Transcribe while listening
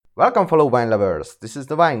Welcome, fellow wine lovers. This is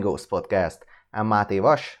the Wine Ghost podcast. I'm Matej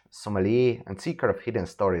Vash, sommelier and seeker of hidden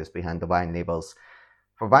stories behind the wine labels.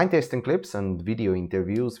 For wine tasting clips and video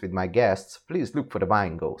interviews with my guests, please look for the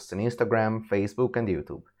Wine Ghost on Instagram, Facebook, and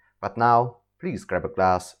YouTube. But now, please grab a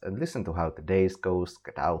glass and listen to how today's ghosts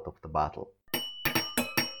get out of the bottle.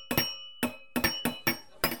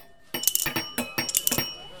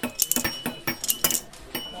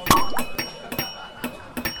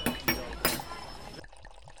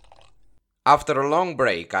 After a long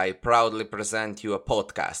break, I proudly present you a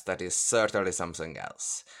podcast that is certainly something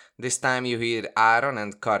else. This time you hear Aaron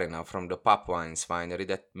and Karina from the Pop Wines winery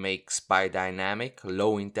that makes biodynamic,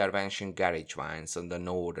 low-intervention garage wines on the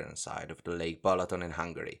northern side of the Lake Balaton in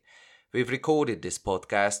Hungary. We've recorded this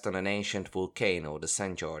podcast on an ancient volcano, the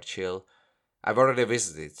St. George Hill. I've already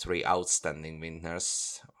visited 3 outstanding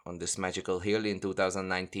vintners on this magical hill in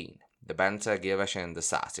 2019, the Bence, Gilves and the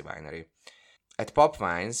Sasi winery. At Pop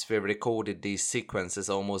Wines, we recorded these sequences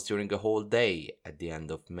almost during a whole day at the end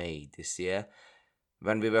of May this year,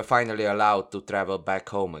 when we were finally allowed to travel back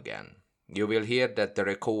home again. You will hear that the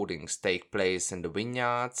recordings take place in the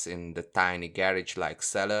vineyards, in the tiny garage-like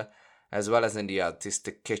cellar, as well as in the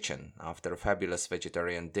artistic kitchen after a fabulous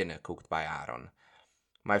vegetarian dinner cooked by Aaron.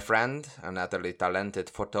 My friend, an utterly talented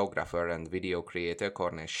photographer and video creator,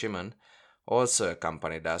 Kornél Simon, also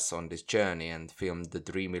accompanied us on this journey and filmed the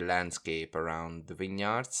dreamy landscape around the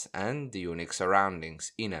vineyards and the unique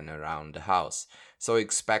surroundings in and around the house, so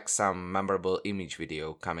expect some memorable image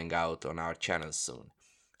video coming out on our channel soon.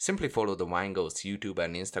 Simply follow the Wine Ghost YouTube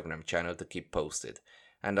and Instagram channel to keep posted,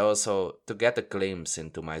 and also to get a glimpse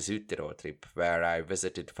into my Südtirol trip where I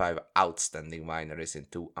visited 5 outstanding wineries in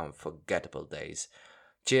 2 unforgettable days.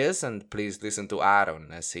 Cheers, and please listen to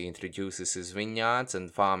Aaron as he introduces his vineyards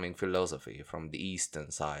and farming philosophy from the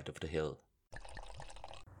eastern side of the hill.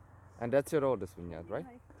 And that's your oldest vineyard, right?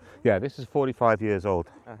 Yeah, this is 45 years old,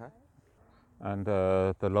 Uh-huh. and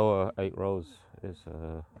the lower 8 rows is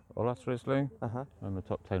Olas Riesling, Uh-huh. and the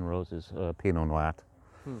top 10 rows is Pinot Noir.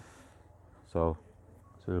 So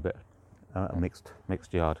it's a little bit a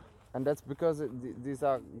mixed yard. And that's because these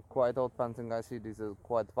are quite old plants, and I see these are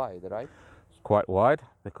quite wide, right? It's quite wide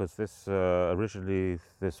because this originally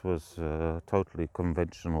this was totally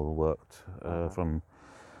conventional worked from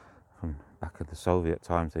back in the Soviet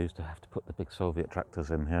times. They used to have to put the big Soviet tractors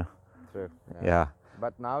in here. True. Yeah.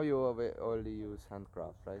 But now you only use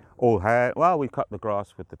handcraft, right? All hand. Well, we cut the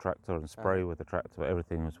grass with the tractor and spray with the tractor.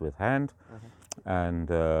 Everything was with hand, and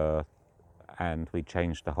we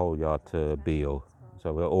changed the whole yard to bio.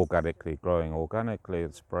 So we're organically growing organically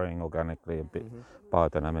and spraying organically, a bit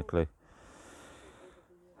biodynamically,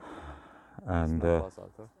 and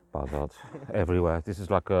basalt everywhere. This is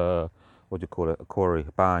like a what do you call it? A quarry,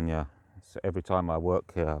 banya. So every time I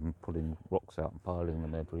work here, I'm pulling rocks out and piling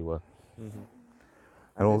them everywhere.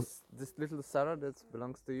 And this little cellar that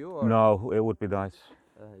belongs to you, or No, it would be nice.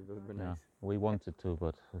 it would be Yeah, nice. we wanted to,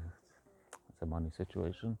 but it's a money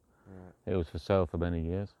situation. It was for sale for many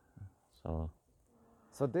years, so.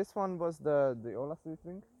 So this one was the Olas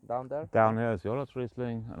Riesling down there. Down here is the Olas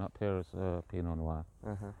Riesling, and up here is Pinot Noir.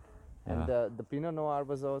 And the Pinot Noir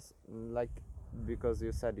was also like, because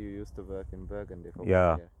you said you used to work in Burgundy for 1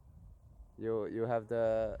 year.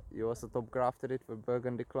 You also top grafted it with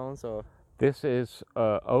Burgundy clones, or? This is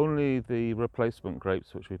only the replacement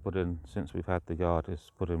grapes which we put in since we've had the yard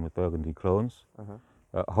is put in with Burgundy clones.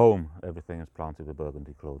 At home, everything is planted with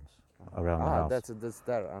Burgundy clones around the house. That's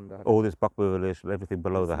there under. All this Buckbeverlish, everything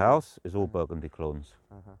below the house is all Burgundy clones.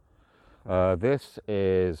 This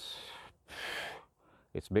is,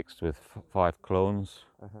 it's mixed with 5 clones,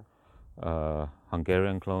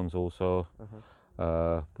 Hungarian clones also,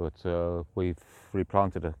 but we've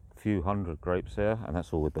replanted a few hundred grapes here, and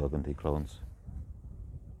that's all with Burgundy clones.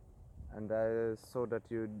 And I saw that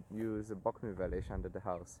you use a Buckbeverlish under the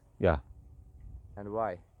house. Yeah. And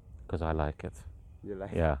why? Because I like it. You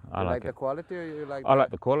like? Yeah, I like the it. quality, or you like? I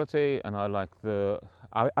like the quality, and I like the.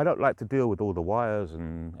 I don't like to deal with all the wires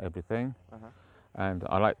and everything, and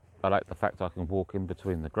I like the fact I can walk in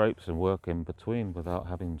between the grapes and work in between without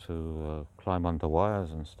having to climb under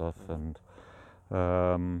wires and stuff. And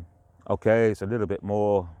okay, it's a little bit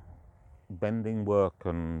more bending work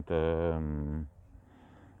and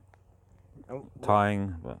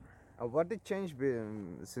tying, but. What did change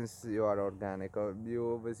since you are organic, or you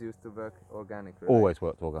always used to work organically? Always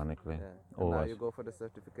worked organically. Yeah. Always. Now you go for the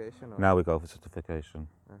certification? Or? Now we go for certification.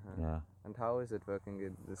 Yeah. And how is it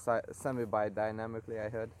working? Semi-biodynamically, I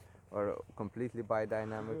heard, or completely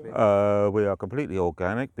biodynamically? We are completely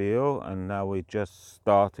organic, bio, and now we just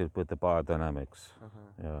started with the biodynamics.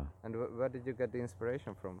 Yeah. And where did you get the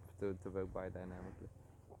inspiration from to work biodynamically?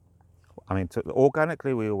 I mean,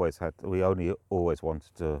 organically, we only always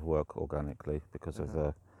wanted to work organically because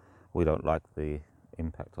of we don't like the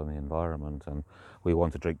impact on the environment, and we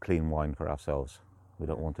want to drink clean wine for ourselves. We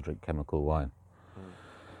don't want to drink chemical wine.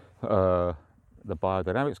 The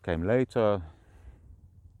biodynamics came later.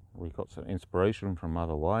 We got some inspiration from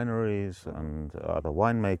other wineries and other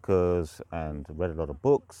winemakers, and read a lot of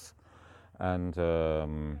books, and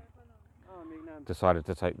decided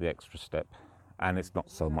to take the extra step. And it's not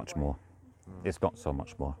so much more. It's not so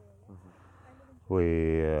much more.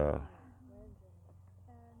 The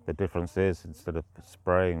difference is, instead of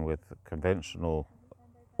spraying with conventional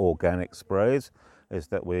organic sprays, is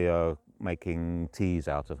that we are making teas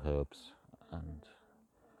out of herbs and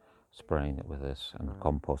spraying it with this, and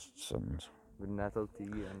composts and With nettle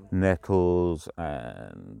tea and nettles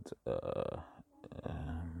and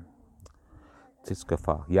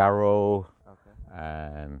Tiscafa yarrow,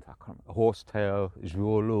 and horsetail,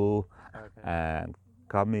 Juolu, and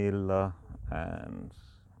Camilla, and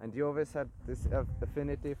you always had this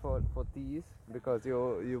affinity for teas because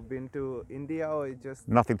you've been to India, or you just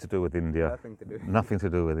nothing to do with India. nothing to do? Nothing to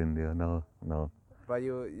do with India. No. But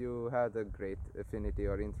you had a great affinity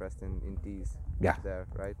or interest in teas. Yeah. There,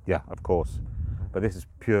 right? Yeah, of course. But this is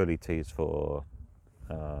purely teas for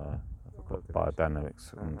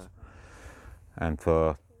biodynamics and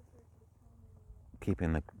for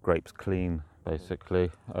keeping the grapes clean,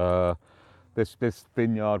 basically. This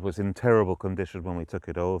vineyard was in terrible condition when we took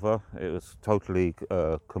it over. It was totally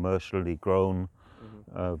commercially grown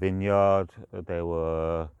vineyard. They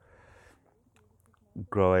were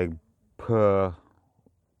growing per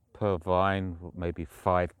vine maybe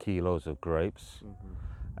 5 kilos of grapes,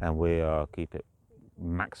 and we keep it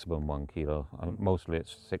maximum 1 kilo. Mostly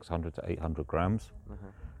it's 600 to 800 grams,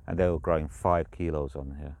 and they were growing 5 kilos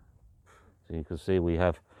on here. So you can see we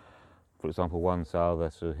have, for example, one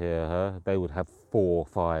Salvesu here, they would have 4 or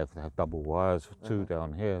 5, they have double wires, 2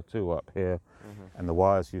 down here, 2 up here, and the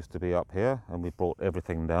wires used to be up here, and we brought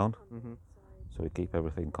everything down. So we keep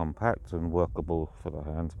everything compact and workable for the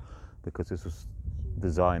hands, because this was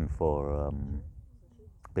designed for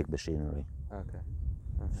big machinery.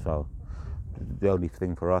 So the only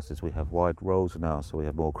thing for us is we have wide rows now, so we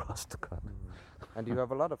have more grass to cut. And you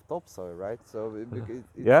have a lot of topsoil, right? So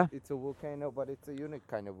it's a volcano, but it's a unique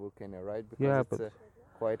kind of volcano, right? Because it's a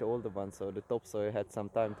quite older one, so the topsoil had some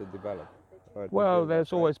time to develop. Well,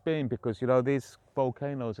 there's always been, because these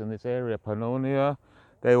volcanoes in this area, Pannonia,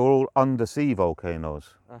 they were all undersea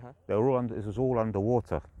volcanoes. They were all this was all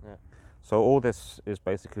underwater. So all this is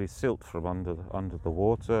basically silt from under the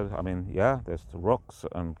water. I mean, there's the rocks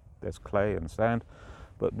and there's clay and sand,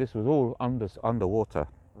 but this was all underwater.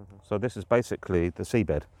 So this is basically the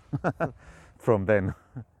seabed from then,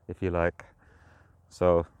 if you like.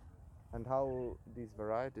 So. And how these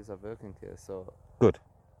varieties are working here? So. Good.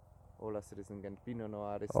 Olas Riesling and Pinot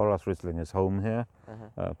Noir is. Olas Riesling is home here.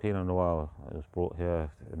 Pinot Noir was brought here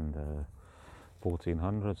in the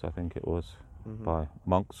 1400s, I think it was, by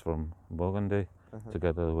monks from Burgundy,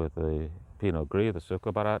 together with the Pinot Gris, the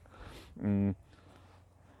Sucre Barat.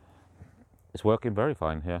 It's working very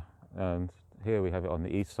fine here, and here we have it on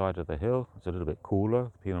the east side of the hill. It's a little bit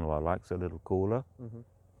cooler. Pinot Noir likes it a little cooler.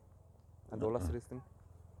 And Olas Riesling?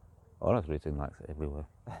 Olas Riesling likes it everywhere.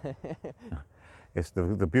 It's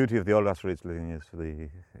the beauty of the Olas Riesling is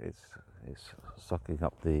it's sucking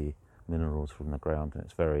up the minerals from the ground, and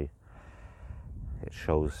it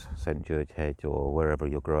shows St. George Head or wherever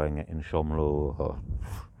you're growing it in Shomlu. Or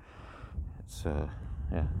it's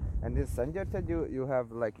And in St. George Head you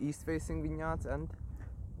have like east-facing vineyards and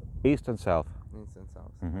east and south. East and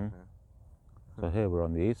south. So here we're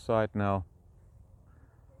on the east side now.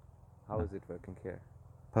 How is it working here?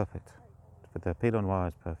 Perfect. For the Pinot Noir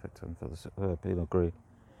is perfect, and for the Pinot Gris,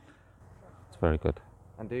 it's very good.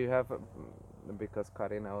 And do you have, because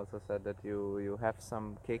Karina also said that you have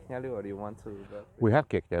some cake yellow, or you want to? We have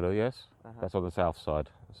cake yellow, yes. That's on the south side.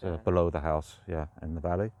 It's below the house, in the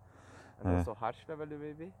valley. And also Harschlevel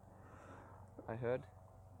maybe, I heard.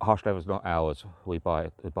 Harschlevel is not ours. We buy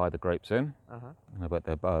the grapes in, but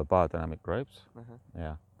they're biodynamic grapes.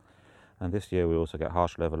 Yeah. And this year we also get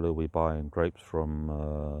Harschlevel. We buy in grapes from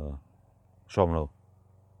Shomlu.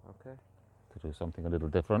 Okay. To do something a little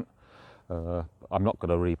different. I'm not going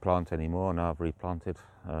to replant anymore. Now I've replanted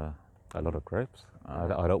a lot of grapes.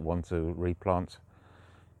 I don't want to replant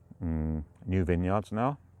new vineyards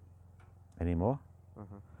now anymore.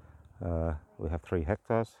 We have 3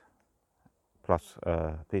 hectares plus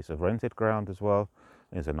a piece of rented ground as well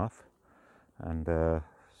is enough, and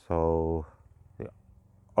so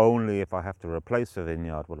only if I have to replace a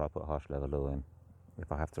vineyard will I put Harschlevel in.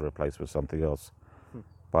 If I have to replace with something else,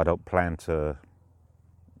 but I don't plan to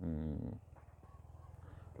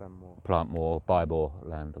plant more, buy more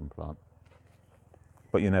land and plant.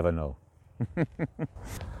 But you never know.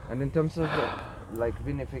 And in terms of like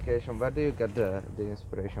vinification, where do you get the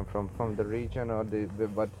inspiration from the region, or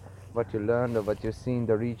what you learned or what you see in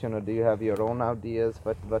the region, or do you have your own ideas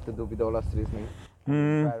what to do with Olas Riesling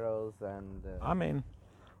barrels and I mean,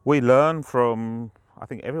 we learn from, I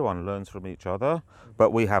think everyone learns from each other,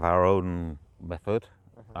 but we have our own method.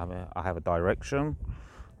 I mean, I have a direction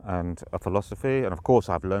and a philosophy, and of course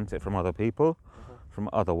I've learnt it from other people, from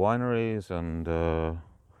other wineries and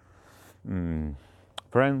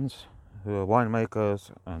friends who are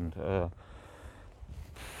winemakers, and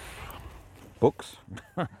books,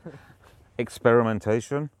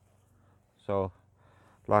 experimentation. So,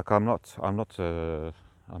 like, I'm not a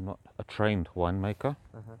trained winemaker.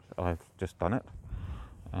 I've just done it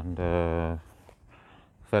and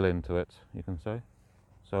fell into it, you can say.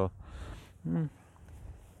 So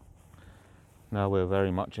now we're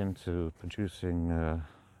very much into producing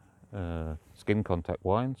skin contact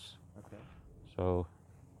wines. So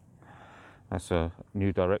that's a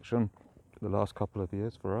new direction the last couple of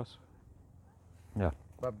years for us. Yeah.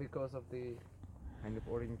 But because of the kind of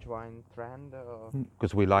orange wine trend?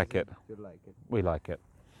 Because we like it. You like it. We like it.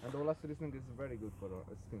 And Olas Riesling is very good for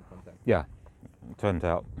skin contact. Yeah, it turned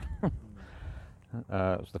out. It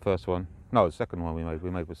was the first one. No, the second one we made. We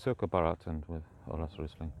made with Circa Barat and with Olas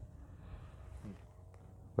Riesling.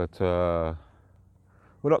 But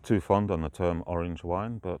we're not too fond on the term orange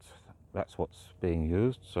wine, but that's what's being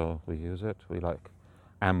used, so we use it. We like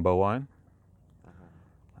amber wine.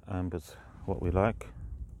 Amber's what we like.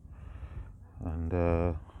 And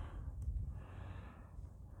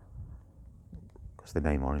because the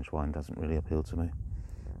name orange wine doesn't really appeal to me.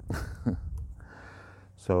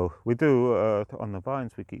 So we do, on the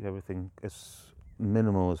vines, we keep everything as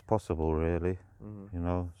minimal as possible, really. You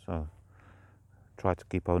know, so try to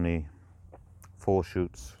keep only 4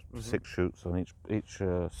 shoots, 6 shoots on each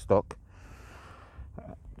stock,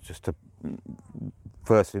 just to,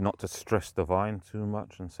 firstly, not to stress the vine too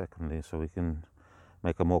much, and secondly, so we can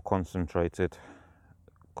make a more concentrated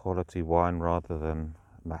quality wine rather than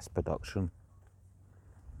mass production.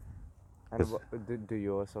 And do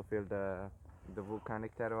you also feel the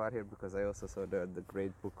volcanic terroir here? Because I also saw the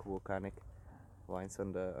great book Volcanic Wines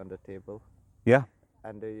on the table. Yeah.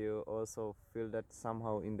 And do you also feel that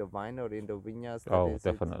somehow in the wine or in the vineyards? Oh,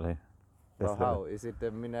 definitely. So how? Is it the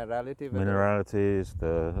minerality? Minerality is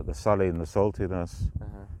the sully and the saltiness.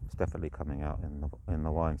 It's definitely coming out in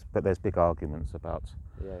the wines. But there's big arguments about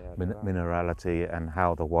minerality and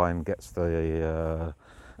how the wine gets the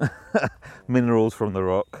minerals from the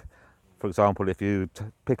rock. For example, if you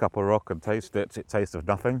pick up a rock and taste it, it tastes of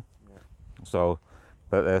nothing. So,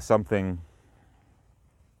 but there's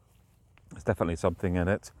definitely something in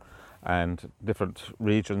it, and different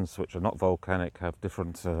regions which are not volcanic have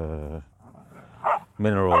different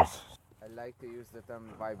minerals. I like to use the term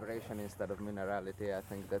vibration instead of minerality. I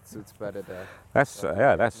think that suits better the. That's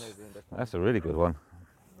a really good one.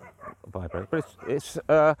 Vibrate, but it's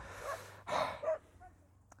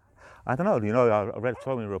I don't know. You know, I read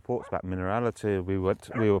so many reports about minerality. We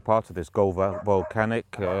were part of this Gold Volcanic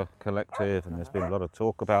collective, and there's been a lot of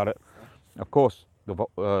talk about it. Of course,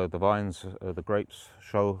 the vines, the grapes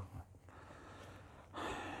show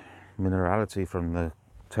minerality from the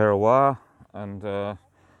terroir, and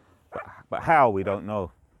but how, we don't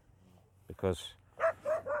know, because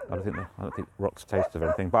I don't think rocks taste of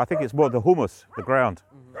anything. But I think it's more the humus, the ground,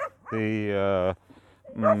 the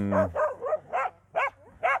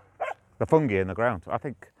fungi in the ground. I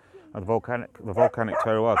think the volcanic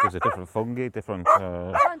terroir gives a different fungi, different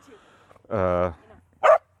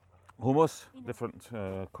humus, different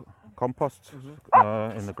compost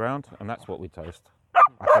in the ground, and that's what we taste,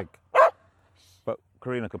 I think. But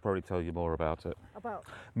Karina could probably tell you more about it. About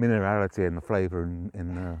minerality and the flavour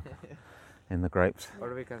in the grapes.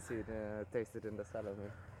 Or we can see it, taste it in the cellar.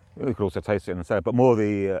 We could also taste it in the cellar, but more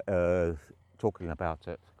the talking about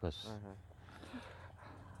it, because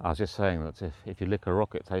I was just saying that if you lick a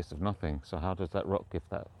rock, it tastes of nothing. So how does that rock give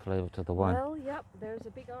that flavour to the wine? Well, yep, there's a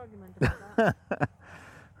big argument about that.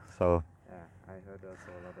 So yeah, I heard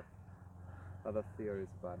also a lot of theories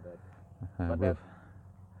about that.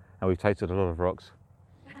 And we've tasted a lot of rocks.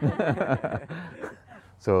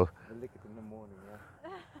 So I lick it in the morning,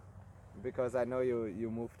 yeah. Because I know you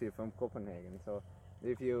moved here from Copenhagen. So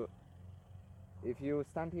if you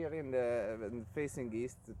stand here in facing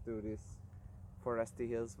east to this foresty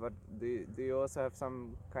hills, but do you also have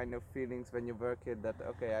some kind of feelings when you work here that,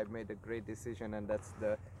 okay, I made a great decision and that's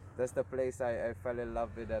the place I fell in love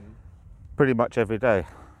with? And pretty much every day.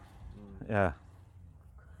 Yeah,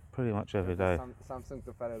 pretty much every day. Something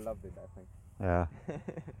to fall in love with, I think. Yeah.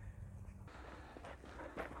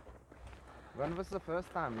 When was the first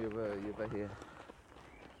time you were here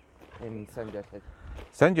in Sanjay?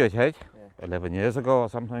 Sanjay, Yeah. 11 years ago or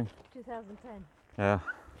something. 2010. Yeah.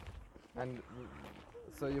 And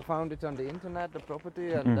so you found it on the internet, the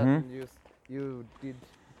property, and Mhm. then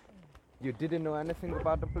you didn't know anything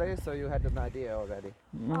about the place, so you had an idea already.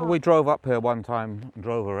 We drove up here one time and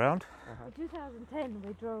drove around. In 2010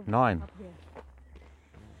 we drove 9. up here.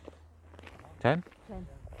 10? 10.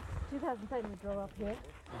 2010 we drove up here.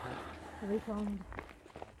 We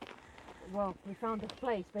found a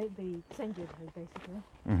place, the Senju basically,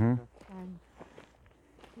 Mm-hmm. and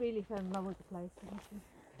really fell in love with the place. And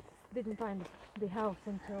we didn't find the house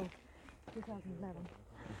until 2011.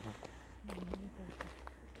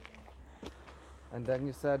 And then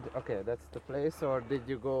you said, okay, that's the place, or did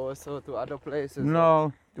you go also to other places?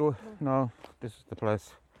 No, this is the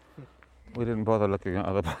place. We didn't bother looking at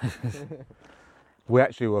other places. We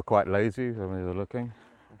actually were quite lazy when we were looking,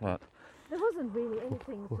 but There wasn't really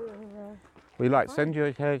anything to. we liked Fine. Senju,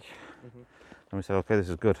 and we said, okay, this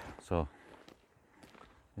is good, so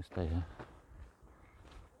we stay here.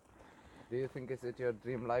 Do you think is it your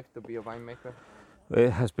dream life to be a winemaker?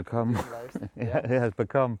 It has become, Dream lives? yeah, it has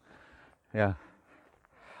become, yeah.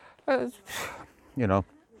 You know,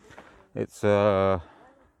 it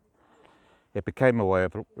became a way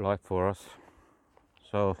of life for us.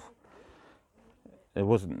 So it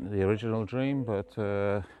wasn't the original dream, but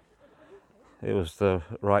it was the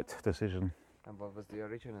right decision. And what was the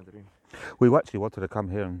original dream? We actually wanted to come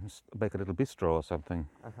here and make a little bistro or something.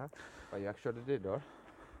 But you actually did, or?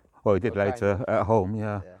 Well, we did Well, later kind at home,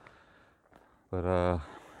 yeah. Yeah. But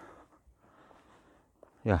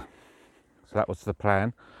yeah, so that was the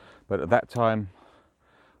plan. But at that time,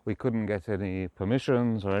 we couldn't get any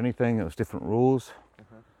permissions or anything. It was different rules,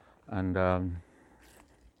 and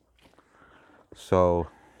so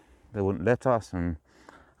they wouldn't let us. And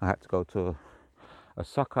I had to go to a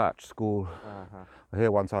Sakach school. Here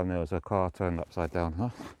one time there was a car turned upside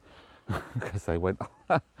down, because they went.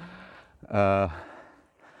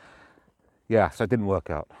 Yeah, so it didn't work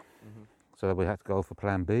out. So we had to go for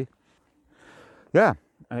plan B. Yeah,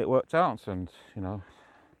 and it worked out, and you know,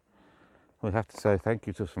 we have to say thank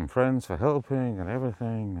you to some friends for helping and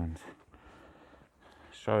everything and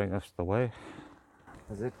showing us the way.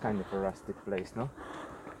 Is it kind of a rustic place, no?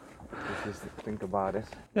 Just think about it.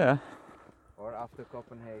 Yeah, Or after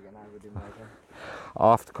Copenhagen, I would imagine.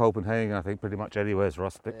 after Copenhagen, I think pretty much anywhere's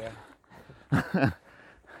rustic. Yeah.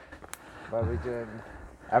 But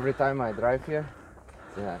every time I drive here,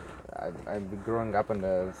 yeah, I've been growing up on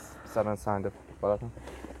the southern side of Balaton,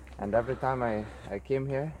 and every time I came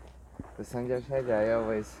here to Sanjay, I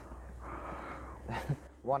always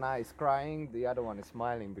one eye is crying, the other one is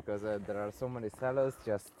smiling, because there are so many cellars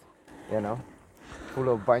just, you know, full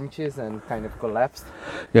of bunches and kind of collapsed.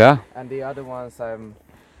 Yeah, And the other ones,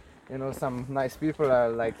 you know, some nice people are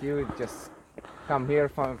like you, just come here,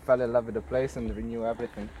 fell in love with the place and renew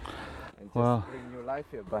everything, and just Wow. bring new life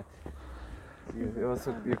here. But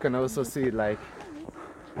you can also see like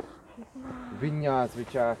vineyards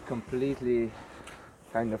which are completely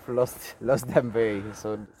kind of lost their way.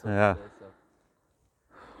 So Yeah.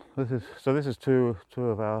 This is two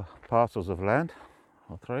of our parcels of land,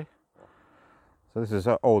 or 3. So this is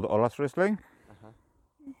old Ollasrisling.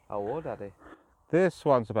 How old are they? This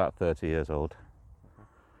one's about 30 years old.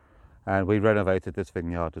 And we renovated this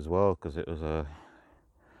vineyard as well because it was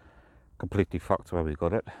completely fucked where we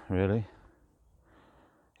got it, really.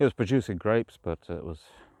 It was producing grapes, but it was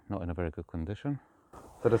not in a very good condition.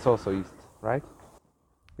 So that's also east, right?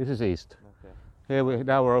 This is east. Okay. Here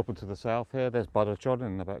now we're open to the south here. There's Badachon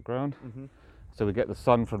in the background. So we get the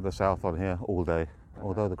sun from the south on here all day.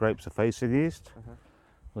 Although the grapes are facing east,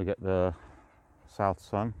 we get the south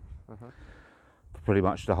sun pretty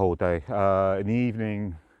much the whole day. In the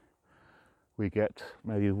evening, we get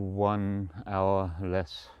maybe 1 hour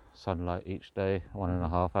less sunlight each day,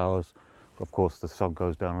 1.5 hours. Of course, the sun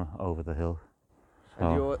goes down over the hill.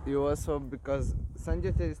 And you also, because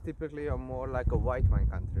Sanjay is typically a more like a white wine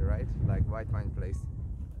country, right? Like white wine place.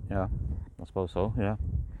 Yeah, I suppose so, yeah.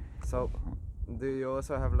 So, do you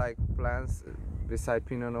also have like plans beside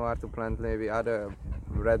Pinot Noir to plant maybe other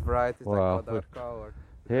red varieties Well, like Bodorka or?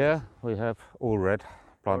 Here we have all red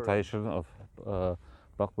plantation of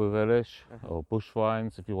Bakbuvelish or bush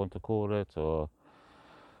vines, if you want to call it, or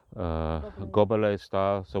Gobelets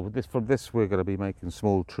style. So from this we're going to be making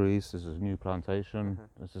small trees. This is a new plantation.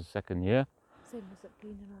 This is the 2nd year. Same as at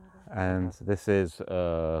Pinot Noir. And this is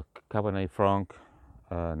Cabernet Franc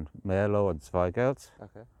and Merlot and Zweigelt.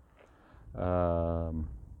 Okay.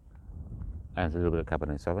 And a little bit of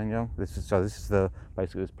Cabernet Sauvignon. This is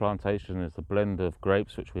basically this plantation is a blend of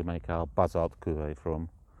grapes which we make our Basalt cuvee from,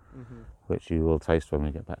 which you will taste when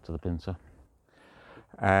we get back to the Pincer.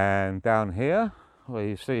 And down here, where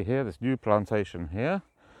you see here, this new plantation here,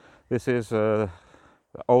 this is the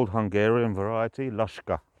old Hungarian variety,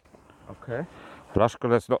 Lushka. Okay. Lushka,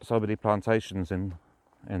 there's not so many plantations in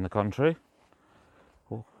the country.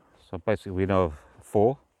 So basically we know of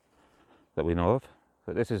 4 that we know of.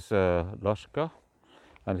 But this is Lushka,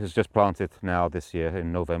 and it is just planted now this year.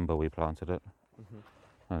 In November we planted it.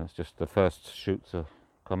 And it's just the first shoots are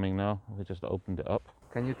coming now. We just opened it up.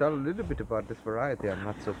 Can you tell a little bit about this variety? I'm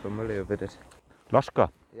not so familiar with it. Lushka.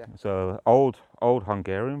 Yeah. It's an old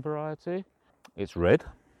Hungarian variety. It's red,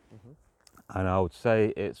 and I would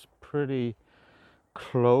say it's pretty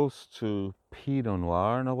close to Pinot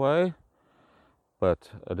Noir in a way, but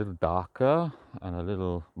a little darker and a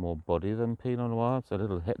little more body than Pinot Noir. It's a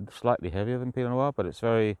little slightly heavier than Pinot Noir, but it's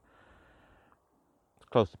close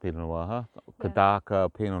to Pinot Noir, huh? Yeah. Darker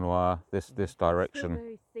Pinot Noir, this Still direction.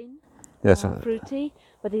 very thin, Yes. fruity,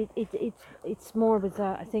 but it's more with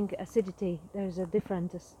I think acidity. There's a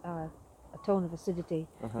different a tone of acidity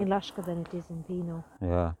in Lushka than it is in Pinot.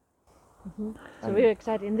 Yeah. So we're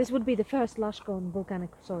excited, and this would be the first Lushka on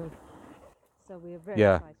volcanic soil. So we're very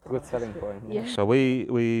Yeah. excited. Good about selling this. point. Yeah. So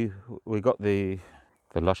we got the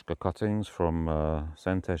Lushka cuttings from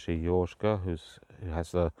Szentesi József, who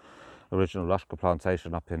has the original Lushka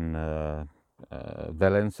plantation up in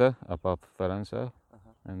Velence, above Velence,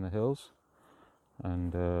 in the hills,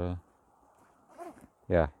 and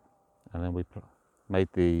yeah, and then we made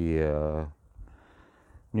the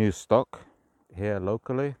new stock here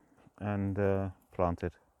locally and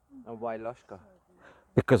planted. And why Lushka?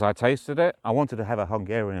 Because I tasted it, I wanted to have a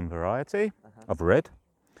Hungarian variety of red.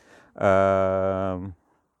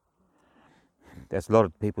 There's a lot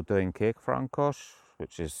of people doing Kirkfrankos,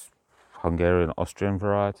 which is Hungarian Austrian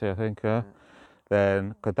variety, I think.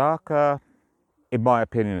 Then Kadarka, in my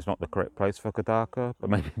opinion, is not the correct place for Kadarka, but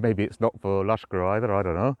maybe it's not for Lushka either. I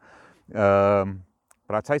don't know.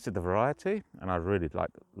 But I tasted the variety, and I really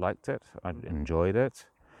liked it. I enjoyed it.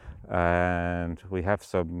 And we have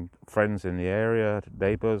some friends in the area,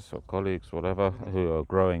 neighbours or colleagues, whatever, who are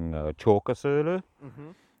growing Csorkasulu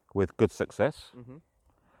with good success.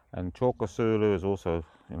 And Csorkasulu is also,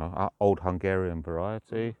 our old Hungarian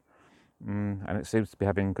variety, and it seems to be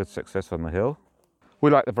having good success on the hill.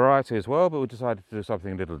 We like the variety as well, but we decided to do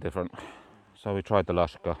something a little different. So we tried the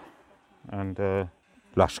Lushka, and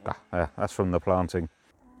Lushka, that's from the planting.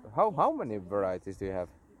 How many varieties do you have?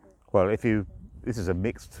 Well, this is a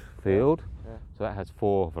mixed field, so that has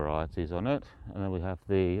 4 varieties on it, and then we have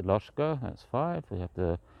the Lushka, that's 5, we have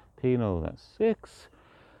the Pinot, that's 6,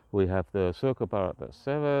 we have the Cirkelbart, that's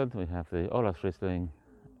 7, we have the Olaf Riesling,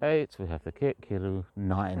 8, we have the Kirkkilu,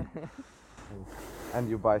 9. And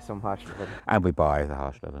you buy some Haschlevel. And we buy the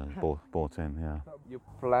Haschlevel bought in, yeah. You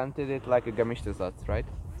planted it like a Gemischtes, right?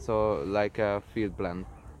 So like a field blend.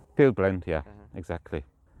 Field blend, yeah, exactly.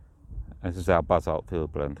 This is our Basalt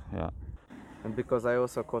field blend, yeah. And because I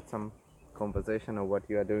also caught some conversation of what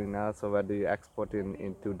you are doing now, so where do you export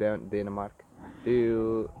into Denmark? Do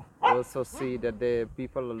you also see that the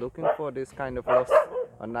people are looking for this kind of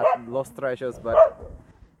not lost treasures, but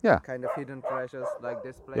kind of hidden treasures like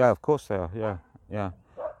this place? Yeah, of course they are, yeah.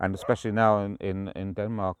 And especially now in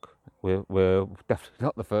Denmark, we're definitely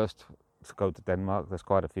not the first to go to Denmark. There's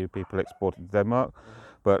quite a few people exporting to Denmark,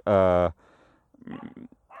 but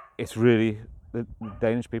it's really, the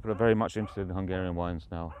Danish people are very much interested in Hungarian wines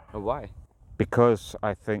now. Why? Because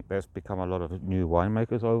I think there's become a lot of new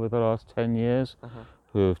winemakers over the last 10 years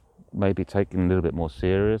who've maybe taken a little bit more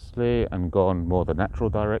seriously and gone more the natural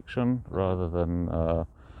direction rather than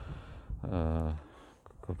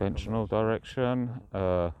conventional direction.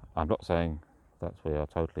 I'm not saying that we are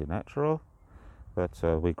totally natural, but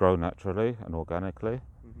we grow naturally and organically.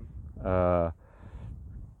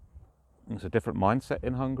 It's a different mindset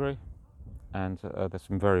in Hungary, and there's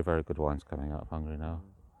some very, very good wines coming out of Hungary now.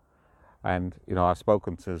 And I've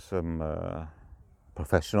spoken to some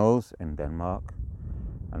professionals in Denmark,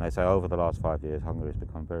 and they say over the last 5 years Hungary has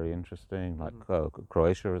become very interesting, like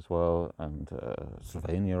Croatia as well, and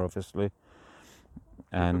Slovenia obviously.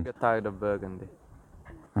 And get tired of Burgundy.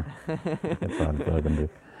 Get tired of Burgundy.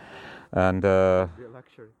 And Be a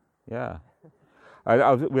luxury. yeah.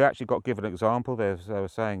 We actually got given an example. They were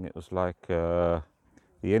saying it was like the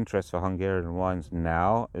interest for Hungarian wines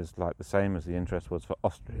now is like the same as the interest was for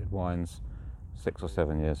Austrian wines 6 or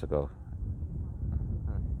 7 years ago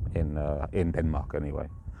in Denmark anyway.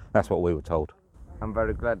 That's what we were told. I'm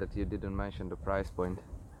very glad that you didn't mention the price point,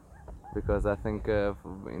 because I think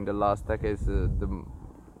in the last decades the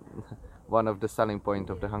one of the selling point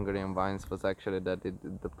of the Hungarian wines was actually that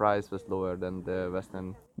the price was lower than the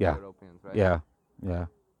Western Yeah. Europeans, right? Yeah.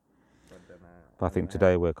 But then, But I think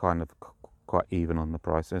today we're kind of quite even on the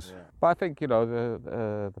prices. Yeah. But I think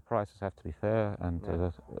the prices have to be fair and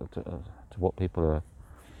to what people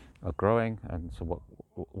are growing and to what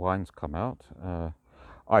wines come out.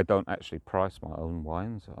 I don't actually price my own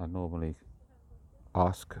wines. I normally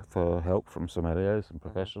ask for help from sommeliers and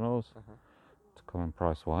professionals to come and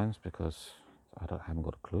price wines because haven't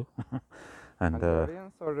got a clue. And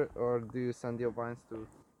Hungarians or do you send your wines to?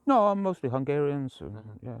 no, I'm mostly Hungarians.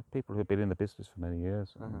 Yeah, people who've been in the business for many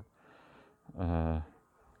years.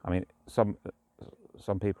 I mean, some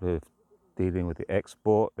people who are dealing with the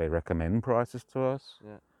export, they recommend prices to us.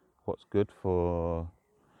 Yeah. What's good for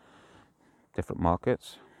different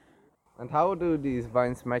markets. And how do these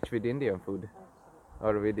wines match with Indian food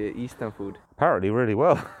or with the Eastern food? Apparently, really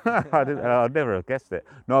well. I'd never have guessed it.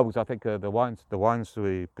 No, because I think the wines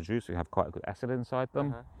we're producing have quite a good acid inside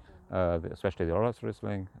them, especially the Oros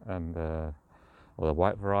Riesling and or the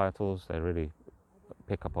white varietals. They really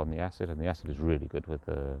pick up on the acid, and the acid is really good with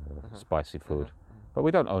spicy food. But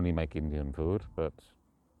we don't only make Indian food, but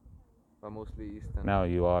Mostly Eastern. now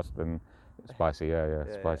you asked, and spicy,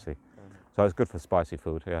 spicy. So it's good for spicy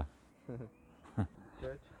food, yeah.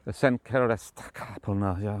 The St.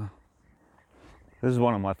 Kerestapelna, yeah. This is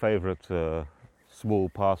one of my favourite small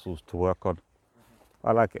parcels to work on.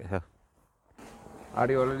 I like it here. Are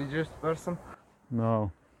you a religious person?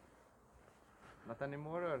 No, Not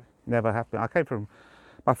anymore, or? never have been.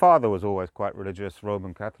 My father was always quite religious,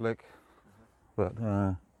 Roman Catholic, but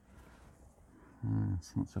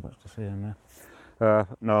it's not so much to see in there.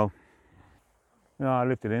 No. You know, I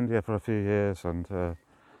lived in India for a few years and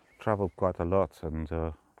travelled quite a lot, and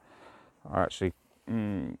I actually,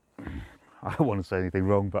 I don't want to say anything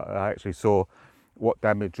wrong, but I actually saw what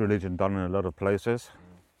damage religion done in a lot of places.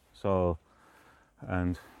 So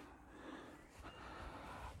it's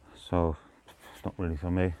not really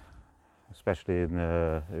for me, especially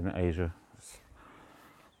in Asia. It's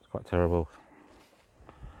quite terrible.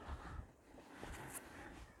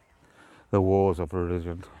 The wars of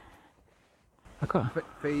religion.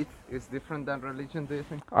 Faith is different than religion, do you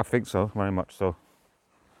think? I think so, very much so.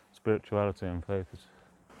 Spirituality and faith is...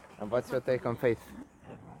 And what's your take on faith?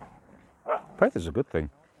 Faith is a good thing.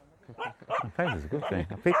 Faith is a good thing.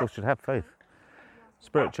 People should have faith.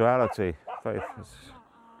 Spirituality, faith,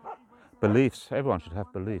 beliefs. Everyone should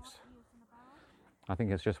have beliefs. I think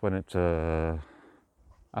it's just when it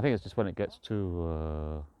gets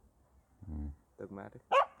too. Dogmatic.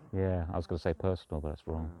 Yeah, I was going to say personal, but that's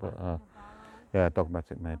wrong. But yeah,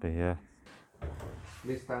 dogmatic maybe. Yeah.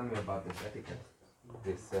 Please tell me about this etiquette.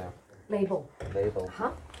 This Label. label.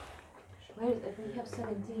 Huh? Where is it? We have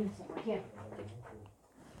 17 somewhere. Here.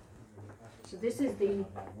 So this is the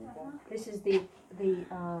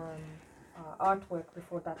artwork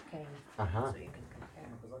before that came. So you can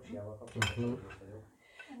compare.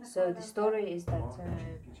 So the story is that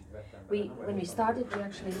when we started, we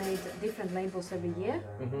actually made different labels every year.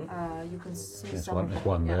 You can see some. There's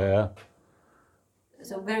one there.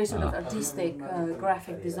 So very sort of artistic,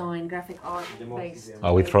 graphic design, graphic art based.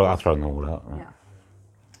 Oh, I've thrown them all out. Right.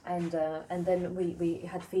 Yeah. And then we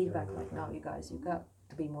had feedback like, no, you guys, you got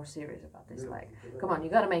to be more serious about this. Like, come on, you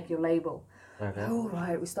got to make your label. Okay. Oh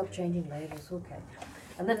right, we stopped changing labels. Okay.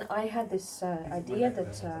 And then I had this idea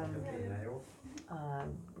that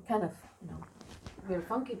kind of, we're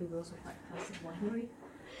funky, but we're also quite classic winery,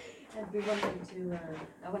 and we wanted to.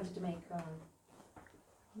 I wanted to make.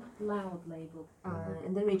 Loud label,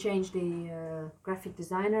 and then we changed the graphic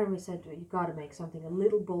designer, and we said you gotta make something a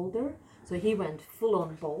little bolder, so he went full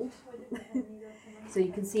on bold. So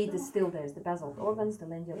you can see that still there's the basalt organs, the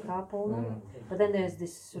lentil carpona, but then there's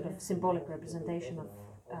this sort of symbolic representation of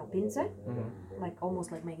pince, like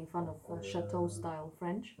almost like making fun of chateau style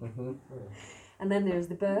French. And then there's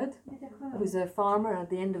the bird, who's a farmer at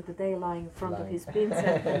the end of the day lying in front of his pince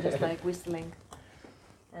and just like whistling.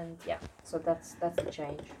 And yeah, so that's the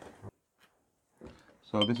change.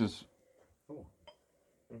 So this is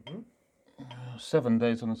 7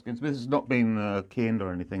 days on the skins. This has not been caned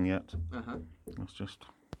or anything yet. It's just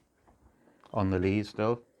on the lees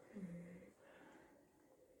still.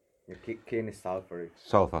 Your cane is sulfuric.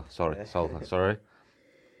 Sulfur, sorry.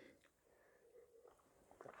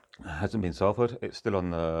 It hasn't been sulfured. It's still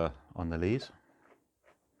on the lees.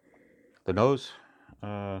 The nose,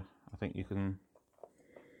 I think you can.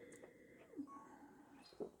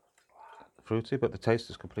 Fruity, but the taste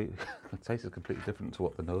is completely different to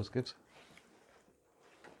what the nose gives.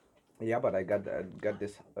 Yeah, but I got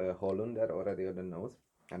this Holunder already on the nose,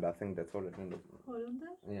 and I think that's already in the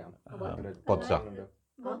Holunder? yeah. Bodza. Holunder.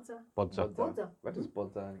 Bodza. Bodza. Bodza. What is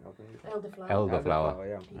Bodza in English? Elderflower. Elderflower.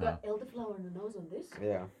 Yeah. You got elderflower in the nose on this?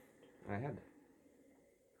 Yeah, I had.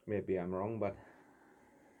 Maybe I'm wrong, but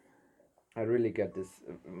I really get this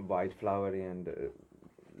white flowery and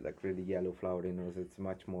like really yellow flowery nose. It's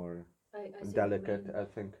much more I see what you delicate, mean. I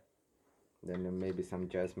think, than maybe some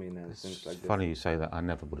jasmine and It's things like this. funny you say that. I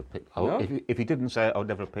never would have picked. No? If you didn't say it, I would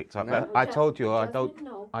never have picked up No? that. I told you I don't. Jasmine,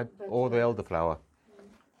 no, I but, or the elderflower.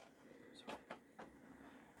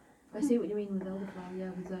 I see what you mean with elderflower,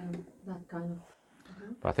 yeah, with that kind of.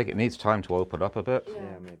 But I think it needs time to open up a bit. Yeah.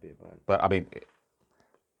 Yeah, maybe, but But I mean,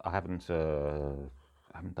 I haven't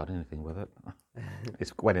done anything with it.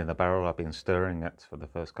 It's went in the barrel. I've been stirring it for the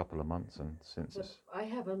first couple of months, and since But it's I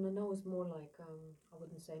have on the nose more like I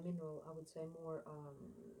wouldn't say mineral. I would say more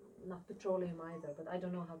not petroleum either. But I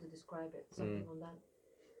don't know how to describe it. Something on that.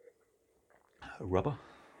 rubber.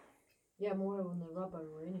 Yeah, more on the rubber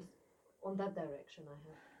or any on that direction.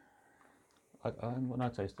 I have. When I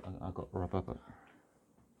taste it, I got rubber, but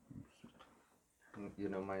you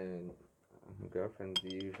know, my girlfriend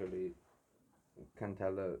usually can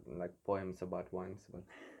tell like poems about wines, but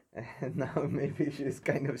and now maybe she's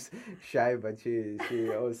kind of shy, but she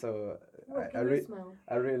also What I can you smell?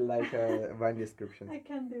 I really like her wine descriptions. I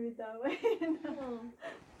can do it that way.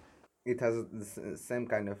 It has the same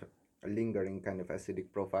kind of lingering kind of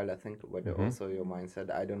acidic profile, I think, but also your mindset.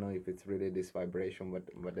 I don't know if it's really this vibration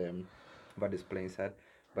what this plane said,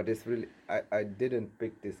 but it's really I didn't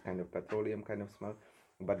pick this kind of petroleum kind of smell,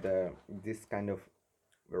 but this kind of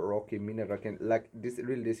rocky mineral like this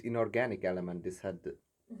really this inorganic element this had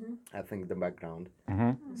I think the background.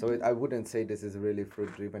 So I wouldn't say this is really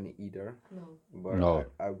fruit driven either. No. But No.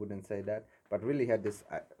 I wouldn't say that. But really had this.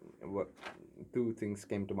 Two things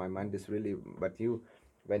came to my mind. This really, but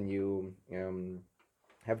when you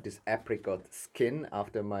have this apricot skin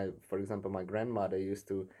after for example, my grandmother used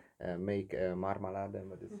to make marmalade and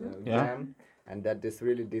with this Yeah. jam, and that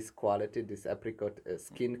this quality, this apricot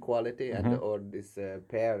skin quality, and or this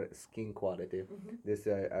pear skin quality. This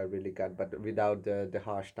I really got, but without the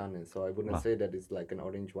harsh tannins. So I wouldn't say that it's like an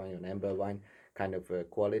orange wine or an amber wine kind of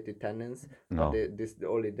quality tannins. No. But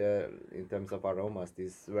only in terms of aromas,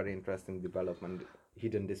 this very interesting development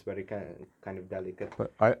hidden this very kind of delicate.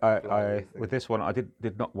 But flowery I thing. with this one, I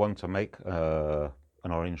did not want to make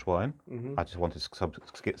an orange wine. I just wanted some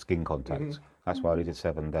skin contact. That's why I only did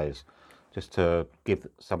 7 days, just to give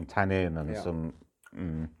some tannin and Yeah. some.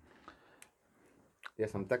 Yeah,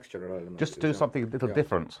 some textural elements. Just do something a little Yeah.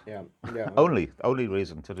 different. Yeah, yeah, Only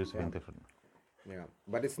reason to do something different. yeah.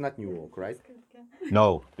 But it's not New Oak, right?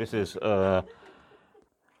 No, this is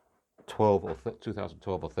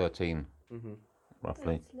 2012 or 13,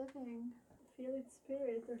 roughly. It's living. Feel its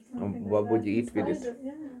spirit or something. what like would that you eat with inside it? it,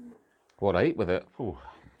 Yeah. What I eat with it? Ooh,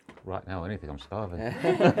 right now, anything. I'm starving.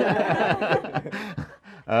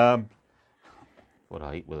 What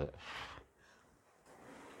I eat with it?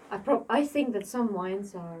 I think that some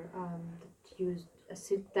wines are that use a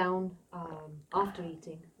sit down after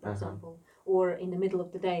eating, for example, or in the middle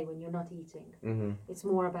of the day when you're not eating. It's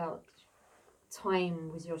more about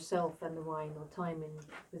time with yourself and the wine, or time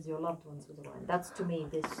with your loved ones with the wine. That's to me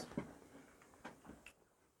this.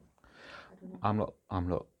 I'm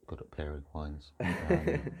not good at pairing wines.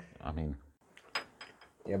 I mean,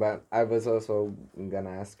 Yeah, but I was also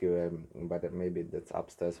gonna ask you, but maybe that's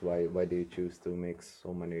upstairs. Why do you choose to make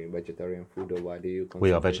so many vegetarian food, or why do you?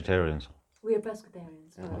 we are concentrate- vegetarians. We are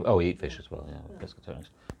pescatarians. Oh, we eat fish as well. Yeah, we're pescatarians.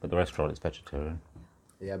 But the restaurant is vegetarian.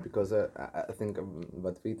 Yeah, because I think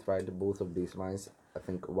what we tried both of these wines. I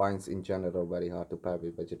think wines in general are very hard to pair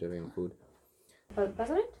with vegetarian food. But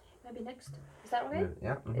Basanet, maybe next. Is that okay?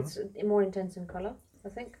 Yeah. It's more intense in color, I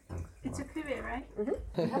think. It's a cuvée, right?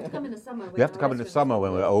 You have to come in the summer. You have to come in the summer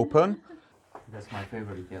when we're open. That's my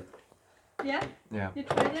favorite yet. Yeah? Yeah. You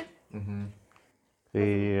tried it?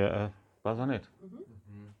 The Basanet.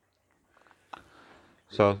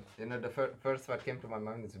 So You know, the first what came to my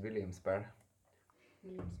mind is Williamsburg.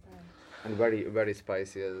 And very, very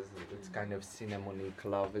spicy. It's kind of cinnamony,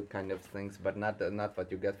 clove kind of things, but not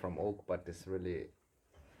what you get from oak, but it's really.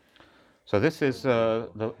 So this is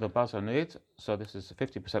the Basanet. So this is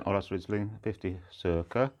 50% Oras Riesling, 50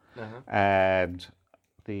 Circa, and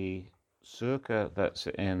the Circa that's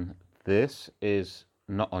in this is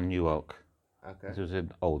not on new oak. Okay. This was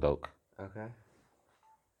in old oak. Okay.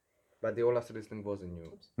 But the Olas Riesling wasn't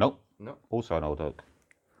new. Nope, No. also an old oak.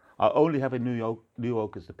 I only have in new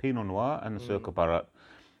oak is the Pinot Noir and the Circa Barat,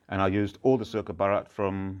 and I used all the Circa Barat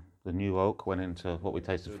from the new oak went into what we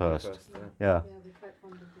tasted first. Yeah. Yeah, we quite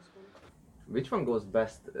fond of this one. Which one goes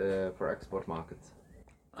best for export markets?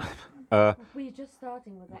 We're just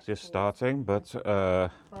starting with that. Just starting, but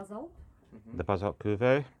Basalt. the Basalt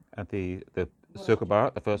Cuvée and the Circa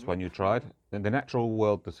Barat, the first one you tried. In the natural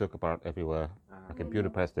world, the Circa Barat everywhere. Like in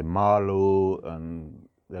Budapest, in Marlu, and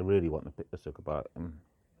they really want to pick the Circa Barat.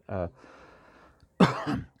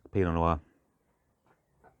 Pinot Noir.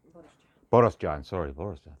 Borosjan, sorry,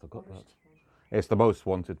 Borosjan, I forgot that. It's the most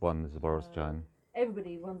wanted one, is the Borosjan.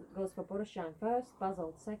 Everybody goes for Borosjan first,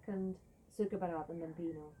 Basalt second, Circa Barat, and then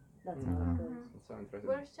Pinot. That's how it goes. So interesting.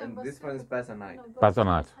 Borosjan And was this one is Bazanite.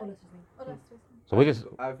 Bazanite. Oh, that's his name. Oh, that's this So we just,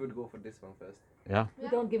 I would go for this one first. yeah. We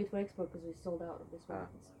don't give it for export because we sold out of this one.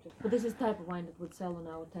 Ah. But this is type of wine that would sell on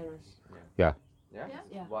our terrace. Yeah? Yeah.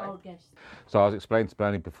 Yeah, Why? our guests. So I was explaining to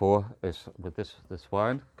Bernie before, is with this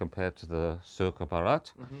wine compared to the Circa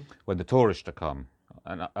Barat, when the tourists come,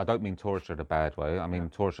 and I don't mean tourists in a bad way, I mean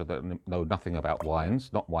tourists that know nothing about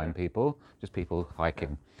wines, not wine people, just people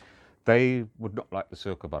hiking. They would not like the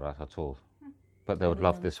Circa Barat at all, but they would We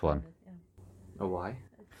love this one understand it, Oh, why?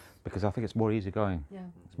 because I think it's more easygoing, Yeah.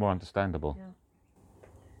 it's more understandable. Yeah.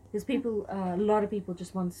 Because people, a lot of people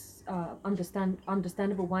just want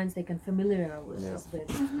understandable wines they can familiarize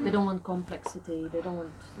with. They don't want complexity. They don't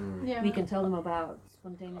want. Yeah. We can tell them about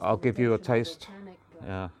spontaneous. I'll give you a fermentation, taste. volcanic, but-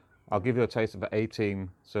 Yeah, I'll give you a taste of the 18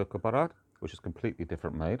 Circa Barat, which is completely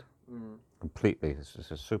different made. Completely, it's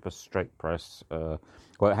just a super straight press. Well,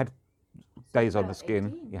 it had days on the about skin.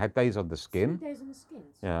 18. You had days on the 3 skin. days on the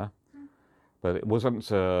skins. Yeah, but it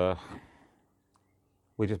wasn't.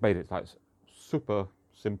 We just made it like super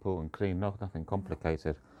simple and clean, nothing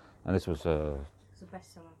complicated. And this was It's a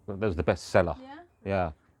bestseller. that was the best seller. Yeah.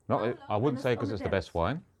 Yeah, not. Oh, I wouldn't that's say on because the it's the best terrace.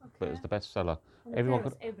 wine, but Okay. it's the best seller. On the Everyone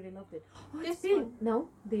terrace, everybody loved it. Oh, This it's pink. one? No,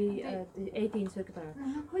 the 18 Circa Barat.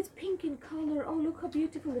 Oh, it's pink in color. Oh, look how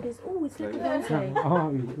beautiful it is. Oh, it's like a rosé.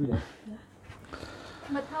 Oh, yeah.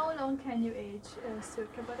 But how long can you age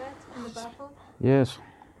Circa Barat in the bottle? Yes,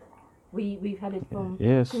 We've had it from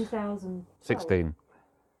yes. 2016. 16.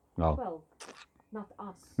 No, 12. Not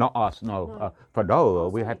us. not us. No, No. for no, Oh,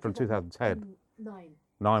 we sorry, had from 2010. 9.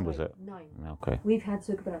 9 was Sorry, it? 9. Okay. We've had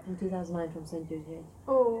Circa Barat from 2009 from St. Eugene.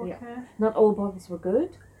 Oh, Yeah. okay. Not all bottles were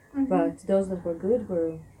good, Mhm. but those that were good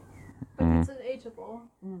were But it's an ageable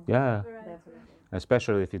Yeah, variety. definitely.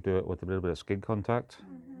 especially if you do it with a little bit of skin contact.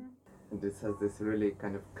 This has this really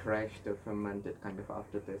kind of crashed or fermented kind of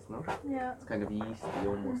aftertaste, no? Yeah. It's kind of yeasty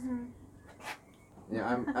almost.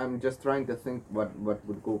 Yeah, I'm just trying to think what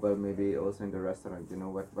would go well maybe also in the restaurant, you know,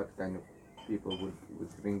 what kind of people would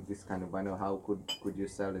drink this kind of wine, or how could you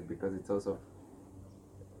sell it, because it's also,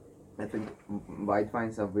 I think white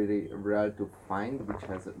wines are very rare to find, which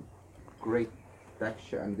has a great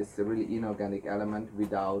texture and this really inorganic element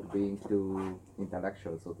without being too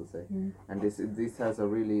intellectual, so to say. And this has a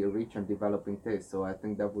really rich and developing taste. So I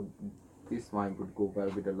think this wine would go well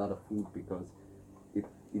with a lot of food, because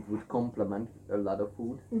it would complement a lot of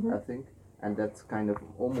food, I think. And that's kind of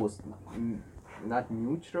almost not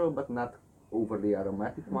neutral, but not overly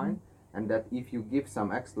aromatic wine. And that if you give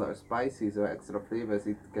some extra spices or extra flavors,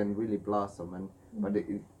 it can really blossom. And but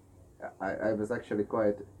I was actually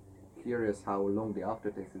quite curious how long the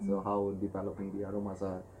aftertaste is, or how developing the aromas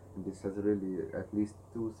are. And this has really at least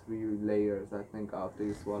 2-3 layers, I think, after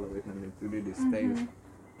you swallow it, and it really stays.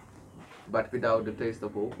 But without the taste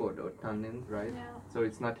of oak or tannin, right? Yeah. So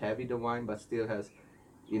it's not heavy, the wine, but still has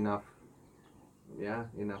enough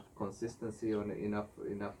consistency or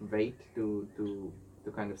enough weight to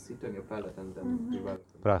kind of sit on your palate and then develop.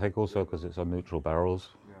 But I think also because it's on neutral barrels,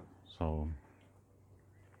 Yeah. so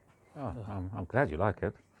I'm glad you like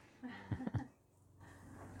it.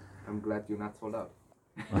 I'm glad you're not sold out.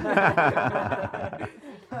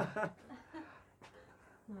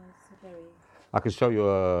 No, it's a very. I can show you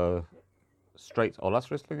a straight Olas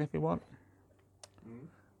Riesling if you want.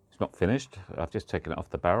 It's not finished. I've just taken it off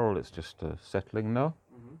the barrel. It's just settling now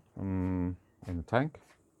in the tank.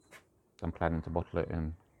 I'm planning to bottle it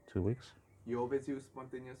in 2 weeks. You always use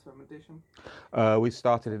spontaneous fermentation? We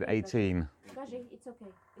started in 18. Gaji, it's okay.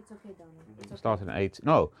 It's okay, Donna. It's okay. Started in 18.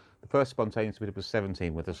 No, the first spontaneous we did was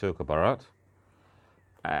 17 with the Circa Barat.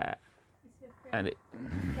 And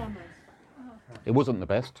Cameras. it wasn't the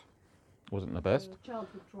best. Wasn't the best.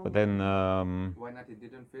 Childhood trauma. But then Why not? It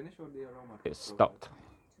didn't finish, or the aroma? it stopped.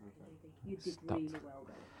 You did really well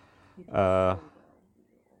though. You did Uh, so well.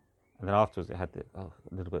 And then afterwards it had a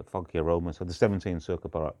little bit of funky aroma. So the 17 Circa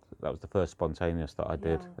Barat, that was the first spontaneous that I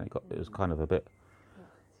did. Yeah. And it was kind of a bit...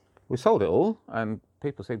 We sold it all and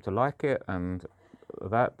people seemed to like it and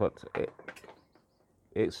that, but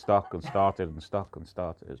it stuck and started and stuck and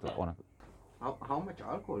started. It was like one of... How much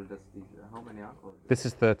alcohol does these? How many alcohol? This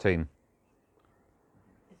is 13.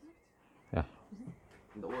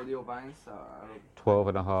 And all your wines are 12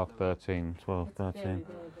 and a half, 13, 12, 13.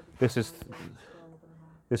 This is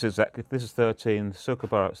 13. Succa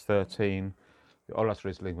Barat's 13. The Olas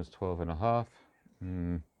Riesling was 12 and a half.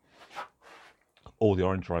 All the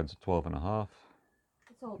orange wines are 12 and a half.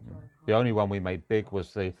 It's all 12. The only one we made big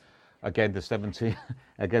was the 17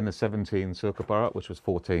 Succa Barat, which was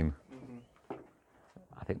 14.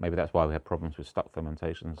 I think maybe that's why we had problems with stuck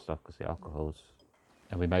fermentation and stuff, because the alcohols.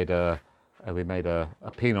 And we made a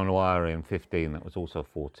Pinot Noir in 15 that was also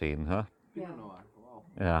 14, huh? Pinot Noir. Wow.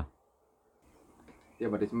 Yeah. Yeah,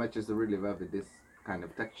 but it matches really well with this kind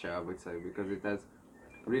of texture, I would say, because it has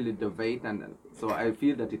really the weight, and so I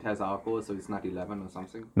feel that it has alcohol, so it's not 11 or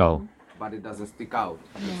something. No. But it doesn't stick out.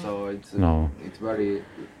 So it's it's very.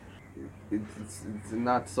 It's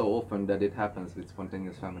not so often that it happens with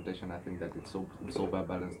spontaneous fermentation. I think that it's so well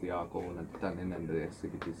balanced, the alcohol and the tannin and the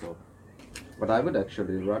acidity. So, but I would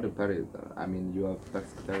actually rather pair it. I mean, you are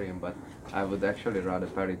pescatarian, but I would actually rather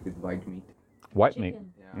pair it with white meat. White meat.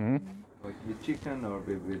 Yeah. Mm-hmm. Like with chicken or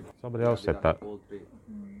with Somebody else said that. poultry.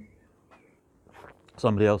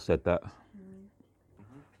 Somebody else said that.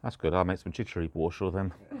 That's good. I'll make some chicory borscht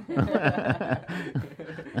then.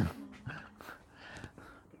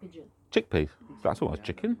 Pigeon. Chickpeas. That's almost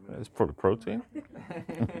chicken. It's probably protein.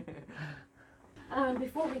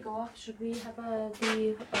 Before we go off, should we have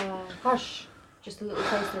the harsh, just a little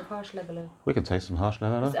taste of harsh level? We can taste some harsh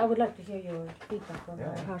leather. I would like to hear your feedback on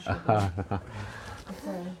harsh level.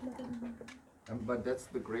 But that's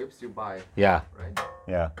the grapes you buy, Yeah. right?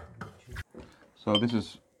 Yeah. So this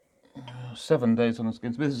is 7 days on the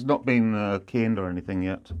skins. This has not been caned or anything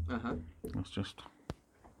yet. It's just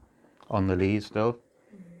on the lees still.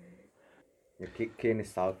 Cane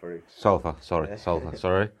is sulfuric. Sulfur, sorry.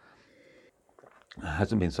 It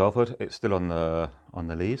hasn't been sulfured. It's still on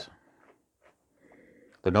the lees.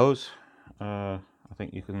 The nose, I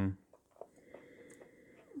think you can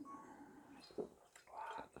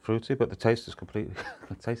fruity, but the taste is completely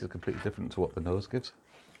different to what the nose gives.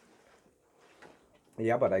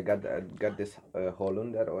 Yeah, but I got this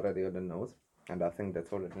Holunder already on the nose, and I think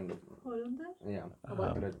that's already in the. Holunder? Yeah.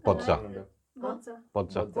 Bodza. Bodza.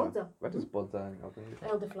 Bodza. Bodza. What is Bodza in English?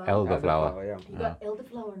 Elderflower. Elderflower. Yeah. You got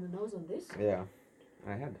elderflower in the nose on this? Yeah,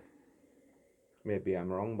 I had. Maybe I'm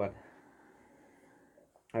wrong, but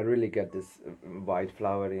I really get this white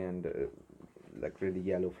flowery and like really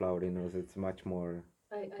yellow flowery nose. It's much more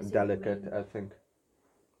I see delicate, what you mean. I think.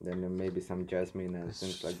 Then maybe some jasmine and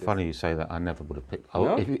things like It's this. funny you say that. I never would have picked.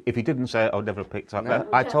 No? If you didn't say it, I would never have picked up No? that.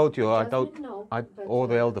 I told you I Jasmine, don't. no, I but, or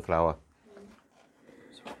the elderflower.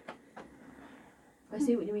 I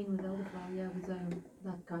see what you mean with elderflower, yeah, with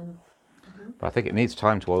that kind of. But I think it needs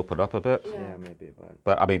time to open up a bit. Yeah. Yeah, maybe, but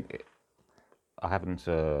But I mean, I haven't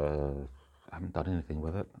done anything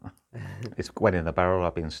with it. It's went in the barrel.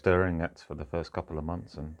 I've been stirring it for the first couple of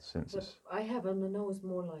months, and since But it's I have on the nose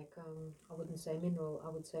more like, I wouldn't say mineral, I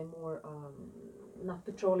would say more, not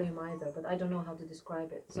petroleum either, but I don't know how to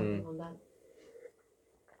describe it, something on that.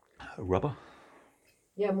 rubber.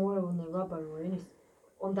 Yeah, more on the rubber or any,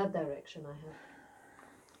 on that direction I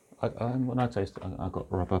have. When I taste it, I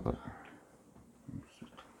got rubber, but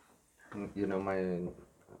you know, my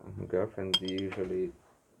girlfriend usually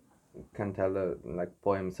can tell like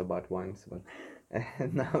poems about wines, but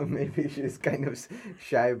now maybe she's kind of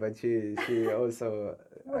shy, but she also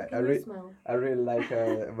What can you smell? I really like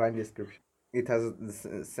her wine description. It has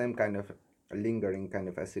the same kind of lingering kind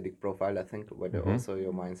of acidic profile, I think, but also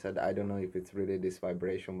your mind said. I don't know if it's really this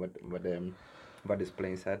vibration what this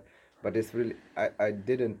plane said, but it's really I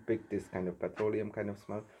didn't pick this kind of petroleum kind of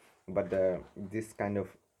smell, but this kind of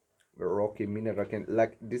rocky mineral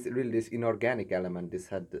like this inorganic element. This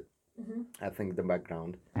had I think the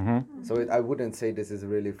background. So I wouldn't say this is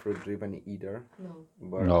really fruit driven either. No.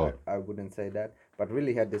 But No. I wouldn't say that. But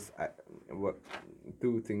really had this.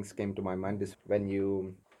 Two things came to my mind. This when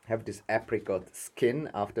you have this apricot skin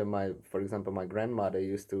after for example, my grandmother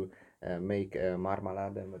used to make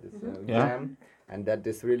marmalade and with this jam, and that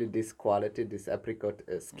this quality, this apricot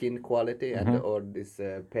skin quality, and or this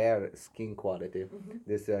pear skin quality.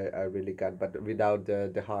 This I really got, but without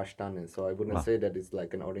the harsh tannins. So I wouldn't say that it's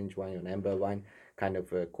like an orange wine or an amber wine kind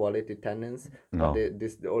of quality tannins. No. But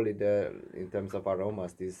this only in terms of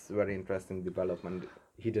aromas, this very interesting development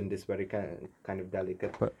hidden this very kind of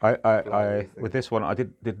delicate. But flowery I thing. with this one, I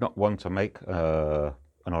did not want to make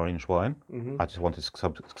an orange wine. I just wanted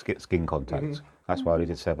some skin contact. That's why I only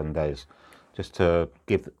did 7 days, just to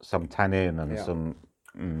give some tannin and some.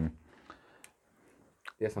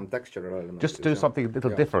 Yeah, some textural elements. Just to do something a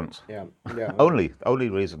little different. Yeah. Only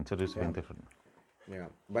reason to do something different. Yeah,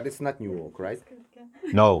 but it's not New York, right?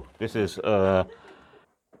 No, this is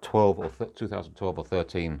 2012 or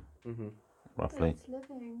 13, roughly. It's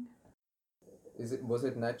living. Was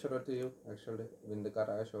it natural to you actually in the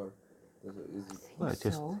garage, or is it? Well, it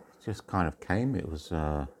So, just kind of came. It was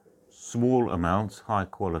small amounts, high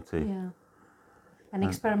quality, yeah. And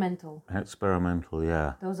experimental. experimental.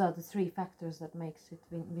 Yeah, Those are the three factors that makes it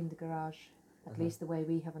win the garage, at least the way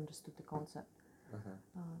we have understood the concept.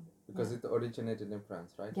 Because it originated in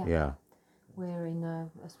France, right? Yeah. yeah. We're in a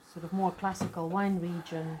sort of more classical wine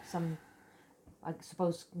region. Some, I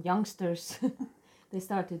suppose, youngsters, they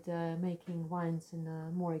started making wines in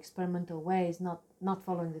more experimental ways, not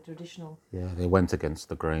following the traditional. Yeah, they went against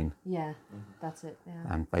the grain, Yeah, that's it. Yeah.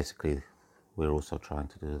 and basically, we're also trying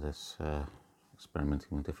to do this,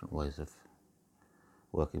 experimenting with different ways of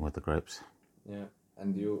working with the grapes. Yeah,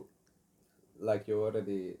 and we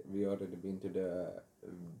already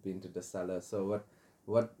been to the cellar. So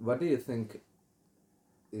what do you think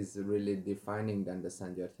is really defining then the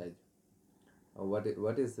Saint-Georges? Or what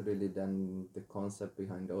is really then the concept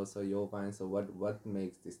behind also your wine? So what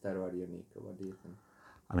makes this terroir unique? What do you think?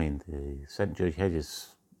 I mean, the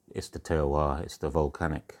Saint-Georges it's the terroir, it's the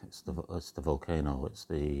volcanic, it's the volcano, it's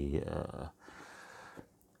the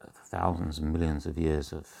thousands and millions of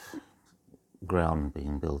years of ground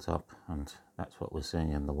being built up, and that's what we're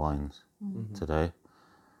seeing in the wines today.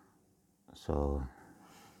 So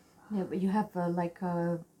Yeah, but you have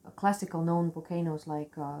classical known volcanoes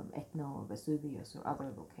like Etna or Vesuvius or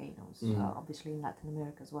other volcanoes, obviously in Latin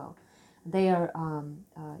America as well. They are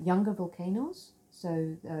younger volcanoes,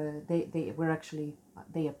 so they were actually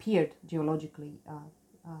they appeared geologically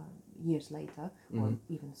years later, or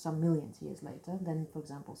even some millions years later than, for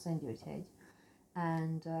example, Saint-Georges.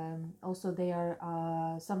 And also they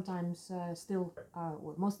are sometimes still,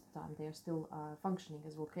 well, most of the time they are still functioning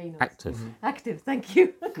as volcanoes. active. Active, thank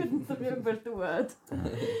you. I couldn't remember the word.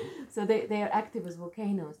 So they are active as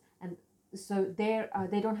volcanoes, and so they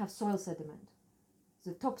don't have soil sediment.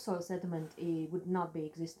 So topsoil sediment would not be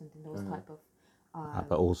existent in those type of.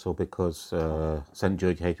 But also because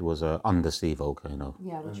Saint-Georges was an undersea volcano.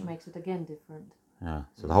 Yeah, which makes it again different. Yeah,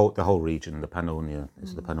 so the whole region, the Pannonia,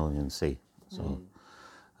 is the Pannonian Sea. So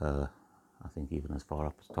I think even as far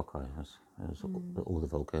up as Tokai, as all the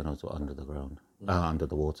volcanoes were under the ground, under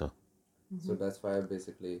the water. So that's why I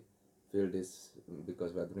basically feel this,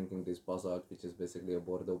 because we're drinking this Basalt, which is basically a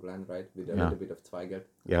Bordeaux blend, right? With a little bit of Zweigert.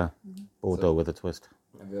 Yeah, Bordeaux with a twist,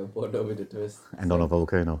 And we have Bordeaux with a twist. and on a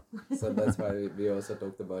volcano. So that's why we also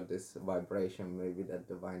talked about this vibration, maybe that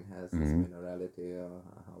the wine has, this minerality, or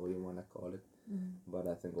how you want to call it. But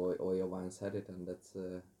I think all your wines had it, and that's...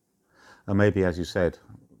 And maybe, as you said,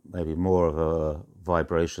 maybe more of a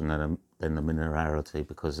vibration than the minerality,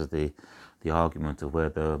 because of the argument of where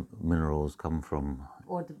the minerals come from.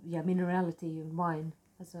 Or the minerality in wine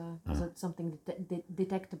as something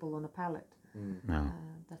detectable on a palate.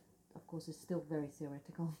 That of course is still very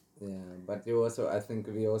theoretical. Yeah, but you also, I think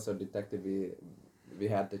we also detected, we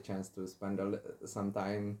had the chance to spend some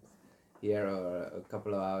time here, or a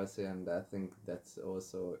couple of hours here, and I think that's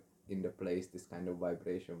also in the place, this kind of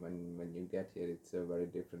vibration. When you get here, it's a very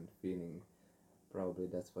different feeling. Probably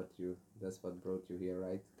that's what brought you here,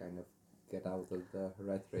 right? Kind of get out of the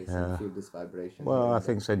rat race and feel this vibration. Well, I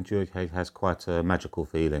think Saint-Georges has quite a magical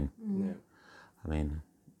feeling. Yeah. I mean,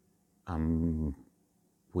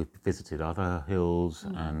 we've visited other hills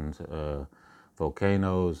and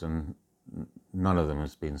volcanoes, and none of them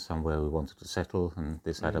has been somewhere we wanted to settle, and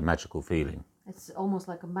this had a magical feeling. It's almost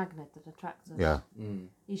like a magnet that attracts us. Yeah.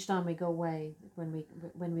 Each time we go away, when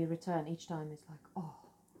we return, each time it's like, oh,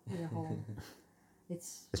 we're home.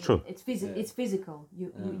 It's true. It's physical.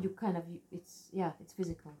 You kind of it's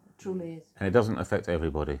physical. It truly is. And it doesn't affect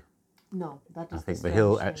everybody. No, that is. I think the strange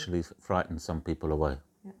hill thing. actually frightens some people away.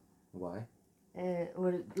 Why?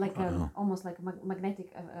 Or like almost like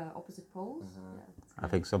magnetic opposite poles. I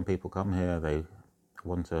think some people come here, they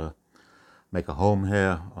want to make a home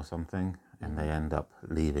here or something, and they end up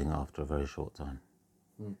leaving after a very short time,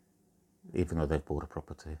 even though they've bought a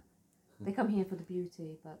property. They come here for the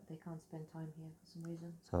beauty, but they can't spend time here for some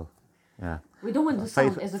reason. So, yeah. We don't want to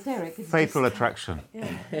sound esoteric. It's Faithful just, attraction.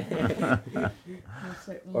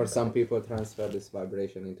 Or some people transfer this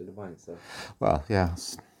vibration into the wine, so, Well, yeah.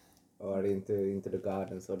 or into the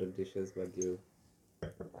gardens or the dishes,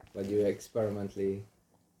 what you experimentally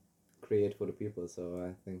create for the people. So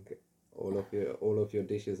I think all of your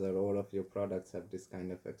dishes or all of your products have this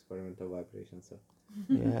kind of experimental vibration. So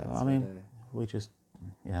Yeah, I mean,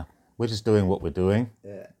 we're just doing what we're doing.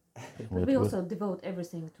 yeah. But we also devote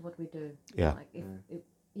everything to what we do. Yeah. Like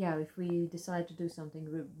if we decide to do something,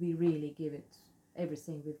 we really give it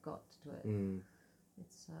everything we've got to it.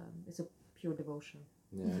 It's a pure devotion.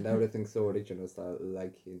 Yeah, and everything's so original. So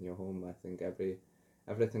like in your home, I think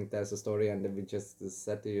everything tells a story, and then we just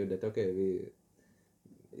said to you that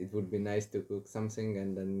it would be nice to cook something,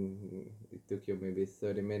 and then it took you maybe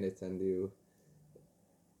 30 minutes, and you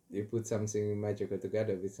put something magical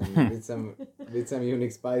together with some with some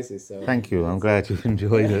unique spices. So Thank you. I'm glad you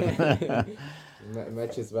enjoyed it.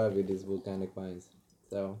 Matches well with these volcanic wines.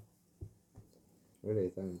 So really,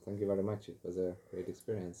 thank you very much. It was a great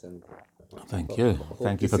experience, and Thank you. hope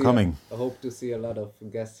Thank to you for see coming. I hope to see a lot of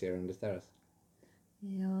guests here on the terrace.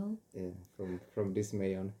 Yeah. Yeah, from this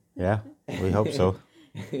May on. Yeah, we hope so.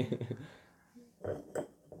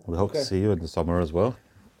 We hope to see you in the summer as well,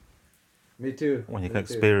 Me too. when you me can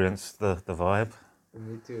too. experience the vibe.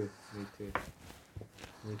 Me too. Me too.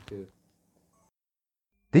 Me too.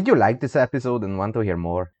 Did you like this episode and want to hear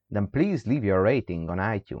more? Then please leave your rating on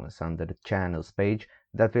iTunes under the channels page.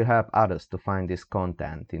 That will help others to find this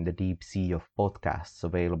content in the deep sea of podcasts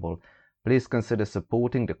available. Please consider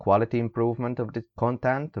supporting the quality improvement of the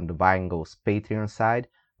content on the Vinego's Patreon side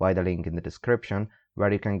via the link in the description,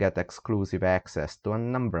 where you can get exclusive access to a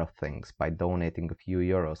number of things by donating a few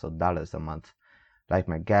euros or dollars a month. Like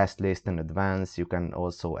my guest list in advance, you can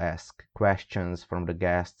also ask questions from the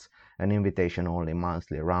guests, an invitation-only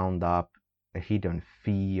monthly roundup, a hidden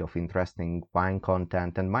fee of interesting wine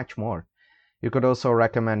content, and much more. You could also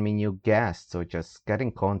recommend me new guests, or just get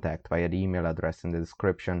in contact via the email address in the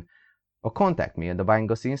description, or contact me on the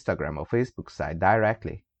Vingos Instagram or Facebook site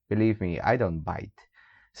directly. Believe me, I don't bite.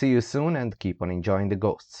 See you soon and keep on enjoying the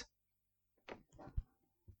ghosts.